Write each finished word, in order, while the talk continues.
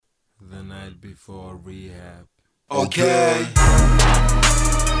night before rehab. Okay.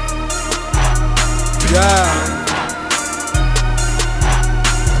 Yeah.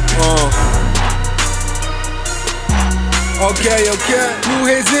 Okay. New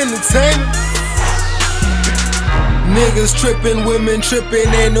Heads Entertainment. Niggas trippin', women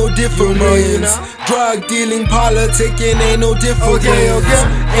trippin', ain't no difference. Drug dealing, politicking, ain't no difference.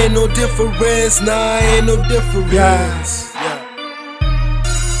 Ain't no difference, nah, ain't no difference.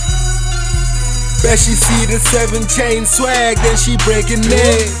 Bet she see the 7 chain swag, then she breaking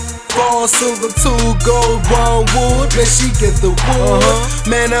it. 4 silver, 2 gold, 1 wood, bet she get the wood.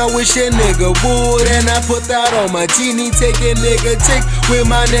 Man, I wish a nigga would, and I put that on my genie. Take a nigga chick with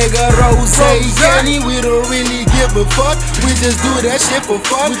my nigga Rose. Jenny, we don't really give a fuck, we just do that shit for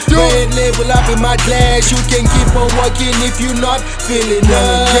fun. Red label up in my glass, you can keep on walking if you not feeling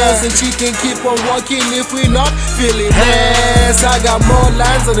us, and she can keep on walking if we not feeling us. I got more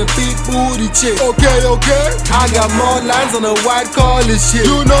lines on the big booty chick. Okay. I got more lines on the white collar shit.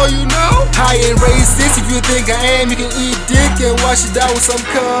 You know. I ain't racist. If you think I am, you can eat dick and wash it down with some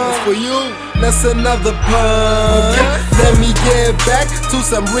cum. For you, that's another pun. Let me get back to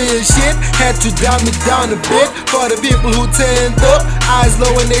some real shit. Had to dumb it down a bit for the people who turned up. Eyes low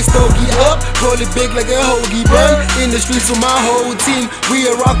and they stogie up. Roll it big like a hoagie bun. In the streets with my whole team. We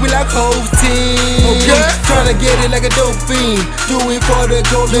a rock, we like whole team. Tryna get it like a dope fiend. Do it for the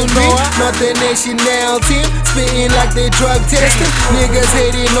golden ring. Not the national team. Spitting like they drug testing. Niggas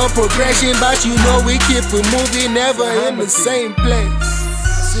hating on progression, but you know we keep it moving, never in the same place.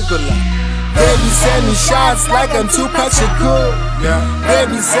 Baby send me shots like I'm Tupac Shakur.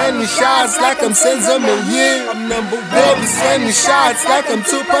 Baby send me shots like I'm Senzo Million. Baby send me shots like I'm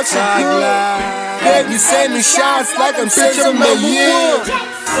Tupac Shakur. Baby send me shots like I'm Senzo Million.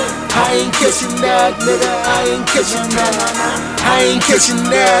 I ain't catching that, nigga, I ain't catching that. I ain't catching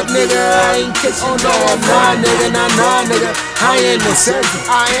that, nigga, I ain't catching that. Nah, nigga, I ain't no senzo.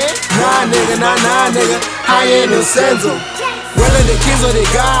 Nah, nigga, I ain't no senzo. Well, the kids are the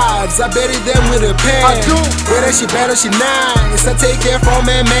gods, I buried them with a pen. Whether she bad or she nice, I take care from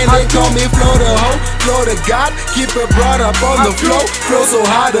man. They call me Flo the hoe, Flo the god. Keep it brought up on the flow. Flow so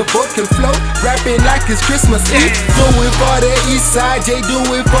hard the boat can float. Rapping like it's Christmas Eve. Do it for the east side, Jay, do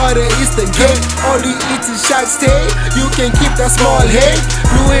it for the eastern gate. All you eat is shot stay, you can keep that small head.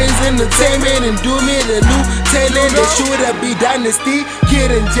 Blue Heads Entertainment and do me the new talent. They should have be dynasty.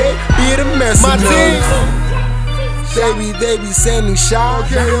 Kid and Jay, be the mercenaries. They be sending shots.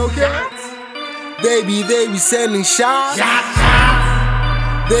 They be sending shots.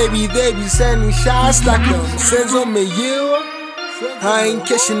 They be sending shots like them Senzo Million. I ain't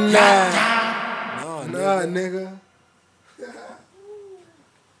catching that. Nah, nigga.